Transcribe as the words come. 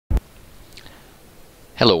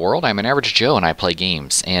Hello world, I'm an average Joe and I play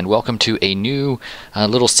games, and welcome to a new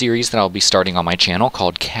little series that I'll be starting on my channel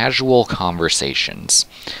called Casual Conversations.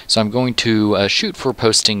 So I'm going to shoot for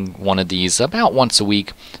posting one of these about once a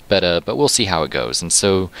week, but we'll see how it goes. And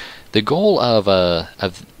so the goal of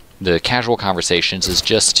the Casual Conversations is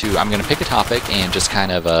just to, I'm going to pick a topic and just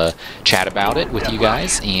kind of chat about it with you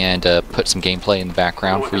guys and put some gameplay in the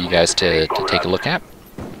background for you guys to take a look at.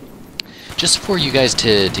 Just for you guys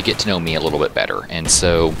to get to know me a little bit better. And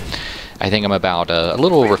so I think I'm about a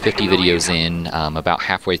little over 50 videos in, about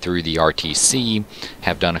halfway through the RTC,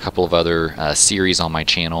 have done a couple of other series on my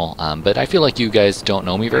channel, but I feel like you guys don't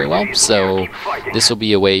know me very well, so this will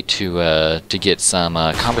be a way to get some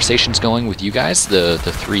conversations going with you guys, the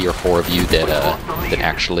 3 or 4 of you that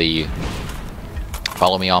actually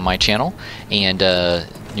follow me on my channel. And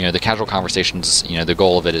you know, the Casual Conversations, you know, the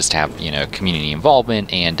goal of it is to have, you know, community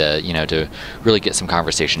involvement and, you know, to really get some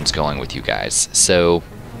conversations going with you guys. So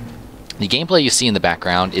the gameplay you see in the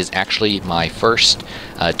background is actually my first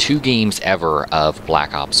 2 games ever of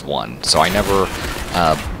Black Ops 1. So I never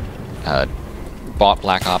bought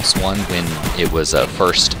Black Ops 1 when it was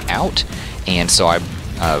first out, and so I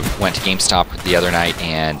went to GameStop the other night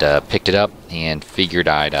and picked it up and figured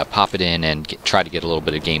I'd pop it in and try to get a little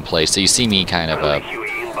bit of gameplay. So you see me kind of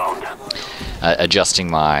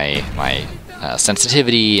adjusting my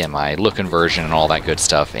sensitivity and my look conversion and all that good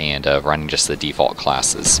stuff, and running just the default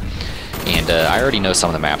classes. And I already know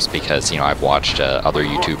some of the maps because, you know, I've watched other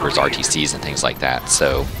YouTubers, RTCs and things like that.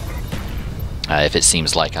 So if it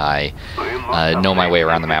seems like I know my way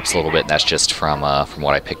around the maps a little bit, that's just from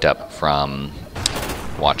what I picked up from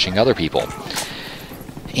watching other people.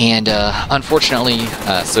 And unfortunately,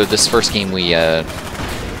 so this first game we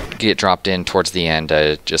get dropped in towards the end,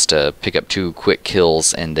 just to pick up 2 quick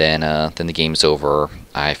kills, and then the game's over.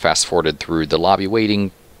 I fast forwarded through the lobby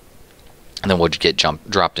waiting, and then we'll get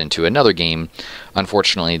dropped into another game.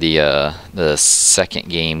 Unfortunately, the second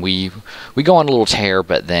game we go on a little tear,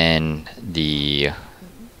 but then we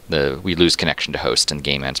lose connection to host and the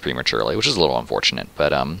game ends prematurely, which is a little unfortunate,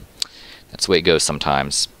 but that's the way it goes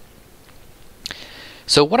sometimes.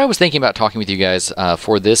 So what I was thinking about talking with you guys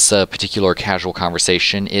for this particular casual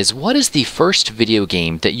conversation is, what is the first video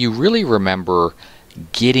game that you really remember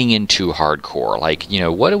getting into hardcore? Like, you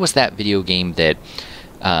know, what was that video game that,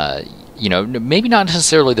 you know, maybe not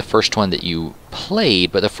necessarily the first one that you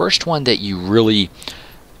played, but the first one that you really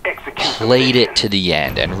played it to the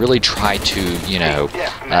end and really tried to, you know,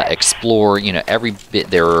 explore, you know, every bit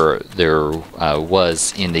there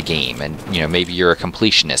was in the game, and, you know, maybe you're a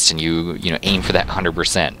completionist and you know, aim for that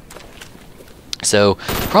 100%. So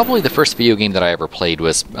probably the first video game that I ever played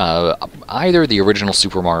was either the original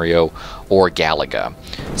Super Mario or Galaga.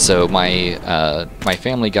 So my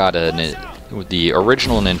family got the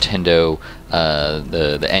original Nintendo,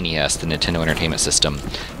 the NES, the Nintendo Entertainment System,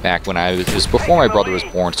 back when it was before my brother was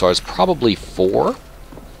born, so I was probably 4.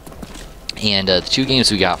 And the 2 games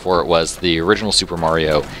we got for it was the original Super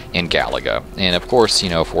Mario and Galaga. And of course, you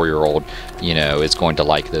know, a 4-year-old, you know, is going to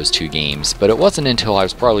like those 2 games. But it wasn't until I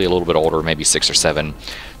was probably a little bit older, maybe 6 or 7,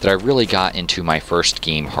 that I really got into my first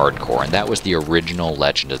game hardcore, and that was the original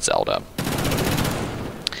Legend of Zelda.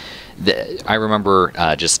 I remember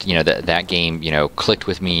just, you know, that game, you know, clicked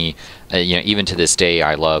with me. You know, even to this day,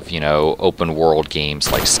 I love, you know, open world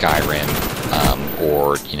games like Skyrim,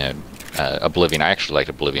 or, you know, Oblivion. I actually liked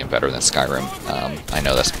Oblivion better than Skyrim. I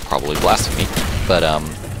know that's probably blasphemy, but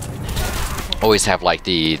always have like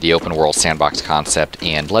the open world sandbox concept,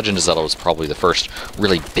 and Legend of Zelda was probably the first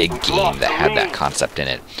really big game that had that concept in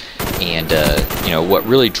it. And you know, what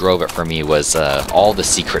really drove it for me was all the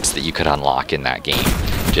secrets that you could unlock in that game.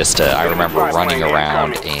 Just I remember running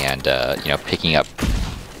around and you know, picking up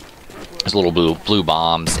those little blue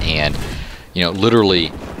bombs, and, you know,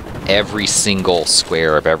 literally every single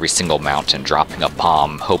square of every single mountain dropping a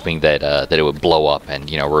bomb, hoping that that it would blow up and,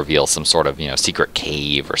 you know, reveal some sort of, you know, secret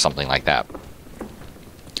cave or something like that.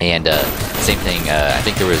 And same thing, I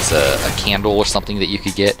think there was a candle or something that you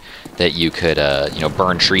could get that you could, you know,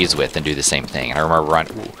 burn trees with and do the same thing. And I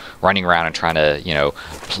remember running around and trying to, you know,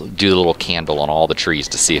 do the little candle on all the trees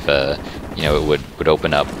to see if, you know, it would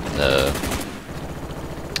open up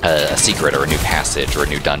a secret or a new passage or a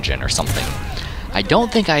new dungeon or something. I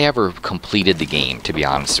don't think I ever completed the game, to be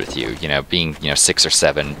honest with you. You know, being, you know, 6 or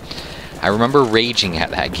 7. I remember raging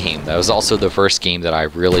at that game. That was also the first game that I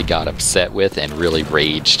really got upset with and really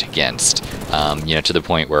raged against. You know, to the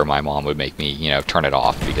point where my mom would make me, you know, turn it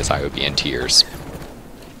off because I would be in tears.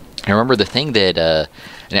 I remember the thing that,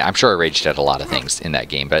 and I'm sure I raged at a lot of things in that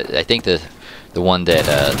game, but I think the one that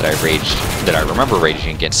I remember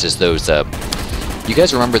raging against is those you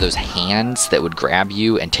guys remember those hands that would grab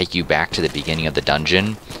you and take you back to the beginning of the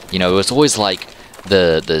dungeon? You know, it was always like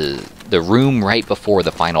the room right before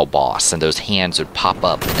the final boss, and those hands would pop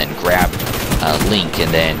up and then grab Link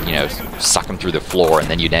and then, you know, suck him through the floor, and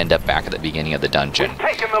then you'd end up back at the beginning of the dungeon.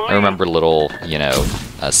 I remember little, you know,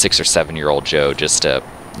 6 or 7-year-old Joe just, you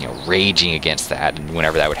know, raging against that, and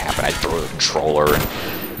whenever that would happen, I'd throw the controller,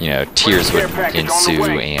 and, you know, tears would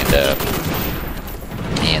ensue,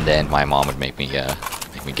 and then my mom would make me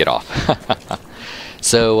get off.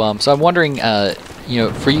 So, so I'm wondering, you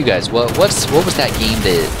know, for you guys, what was that game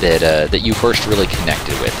that you first really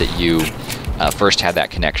connected with? That you first had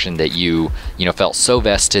that connection, that you know, felt so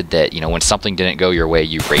vested that, you know, when something didn't go your way,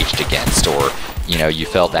 you raged against, or, you know, you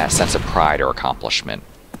felt that sense of pride or accomplishment?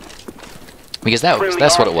 Because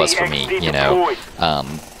that's what it was for me. You know,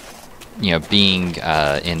 being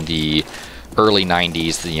in the early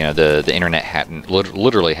 90s, you know, the internet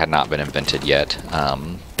literally had not been invented yet,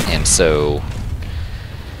 and so,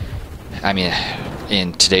 I mean,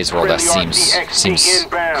 in today's world that seems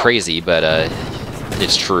crazy, but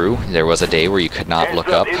it's true. There was a day where you could not look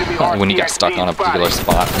up when you got stuck on a particular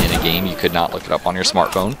spot in a game. You could not look it up on your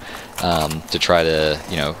smartphone to try to,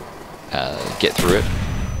 you know, get through it.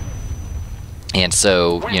 And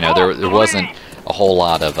so, you know, there wasn't a whole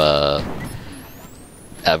lot of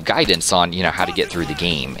guidance on, you know, how to get through the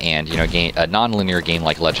game. And, you know, a non-linear game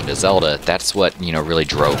like Legend of Zelda, that's what, you know, really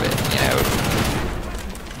drove it. You know,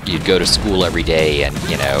 you'd go to school every day, and,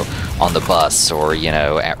 you know, on the bus, or, you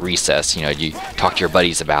know, at recess, you know, you talk to your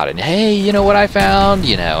buddies about it, and, hey, you know what I found,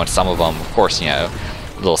 you know, and some of them, of course, you know,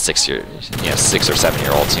 little 6 or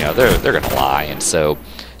 7-year-olds, you know, they're gonna lie. And so,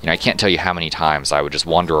 you know, I can't tell you how many times I would just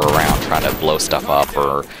wander around trying to blow stuff up,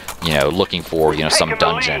 or, you know, looking for, you know, some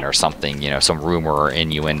dungeon or something, you know, some rumor or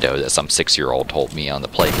innuendo that some 6-year-old told me on the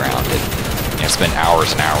playground, and, you know, spend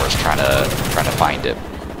hours and hours trying to find it.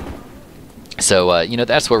 So, you know,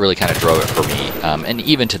 that's what really kind of drove it for me. And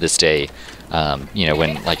even to this day, you know,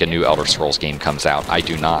 when like a new Elder Scrolls game comes out, I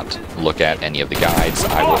do not look at any of the guides.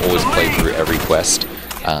 I will always play through every quest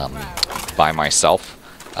by myself,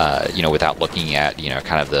 you know, without looking at, you know,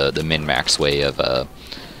 kind of the min-max way of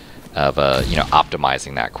you know,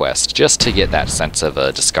 optimizing that quest, just to get that sense of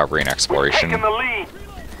discovery and exploration.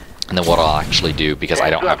 And then what I'll actually do, because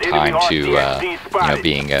I don't have time to, you know,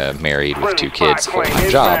 being married with 2 kids,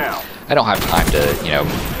 full-time job, I don't have time to, you know,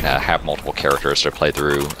 have multiple characters to play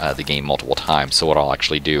through the game multiple times. So what I'll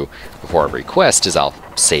actually do before every quest is I'll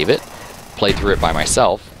save it, play through it by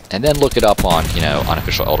myself, and then look it up on, you know,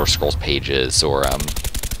 unofficial Elder Scrolls pages, or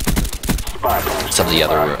some of the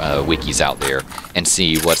other wikis out there, and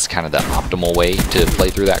see what's kind of the optimal way to play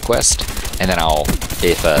through that quest. And then I'll,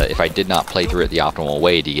 if I did not play through it the optimal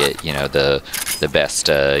way to get, you know, the best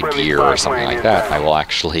gear or something like that, I will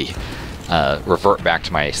actually revert back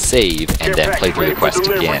to my save and then play through the quest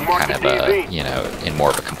again, kind of you know, in more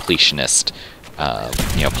of a completionist,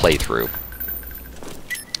 you know, playthrough.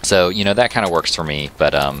 So, you know, that kind of works for me,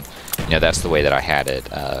 but you know, that's the way that I had it,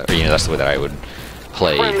 or, you know, that's the way that I would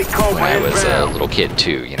play when I was a little kid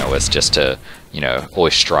too. You know, was just to, you know,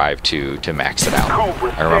 always strive to max it out.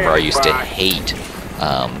 I remember I used to hate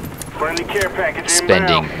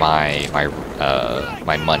spending my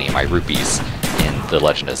money, my rupees, in The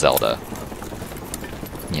Legend of Zelda.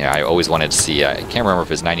 You know, I always wanted to see, I can't remember if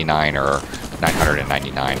it was 99 or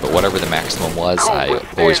 999, but whatever the maximum was, I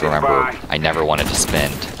always remember I never wanted to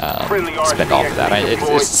spend off of that.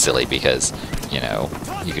 It's silly because, you know,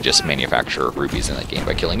 you could just manufacture rupees in that game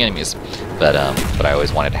by killing enemies, but I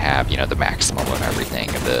always wanted to have, you know, the maximum of everything,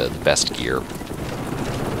 the best gear.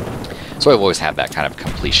 So I've always had that kind of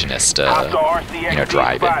completionist, you know,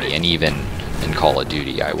 drive in me. And even in Call of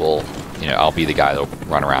Duty, I will, you know, I'll be the guy that'll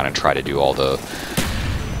run around and try to do all the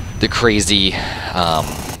crazy, you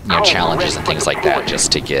know, challenges and things like that,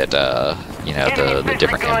 just to get, you know, the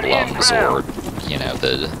different emblems, or, you know,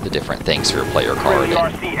 the different things for your player card, and,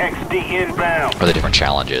 or the different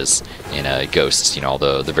challenges in Ghosts, you know, all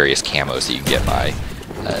the various camos that you can get by,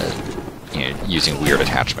 you know, using weird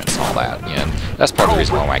attachments and all that. You know, that's part of the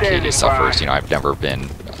reason why my KD suffers. You know, I've never been,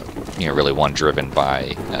 you know, really one driven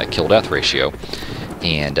by kill-death ratio,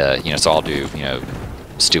 and you know, so I'll do, you know,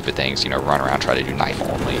 stupid things, you know, run around, try to do knife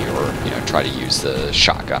only, or, you know, try to use the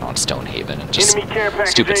shotgun on Stonehaven, and just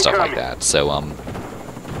stupid stuff like that. So,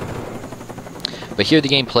 but here the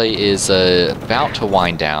gameplay is about to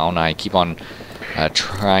wind down. I keep on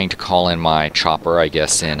trying to call in my chopper. I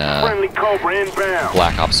guess in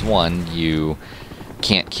Black Ops 1, you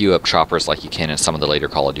can't queue up choppers like you can in some of the later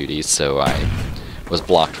Call of Duties, so I was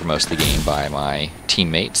blocked for most of the game by my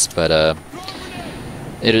teammates, but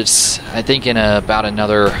It is, I think, in about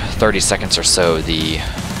another 30 seconds or so, the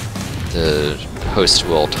host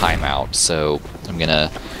will time out. So I'm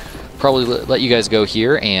gonna probably let you guys go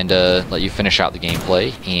here and let you finish out the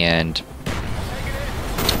gameplay, and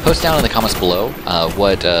post down in the comments below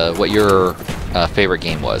what your favorite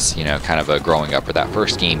game was. You know, kind of growing up, or that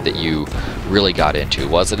first game that you really got into.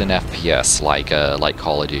 Was it an FPS like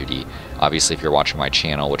Call of Duty? Obviously, if you're watching my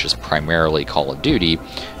channel, which is primarily Call of Duty,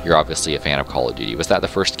 you're obviously a fan of Call of Duty. Was that the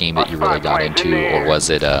first game that you really got into, or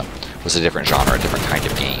was it a different genre, a different kind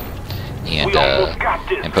of game? And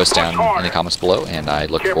post down in the comments below, and I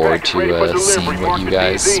look forward to seeing what you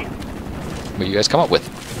guys come up with.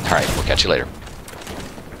 All right, we'll catch you later.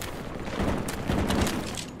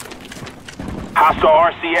 Hostile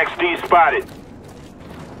RCXD spotted.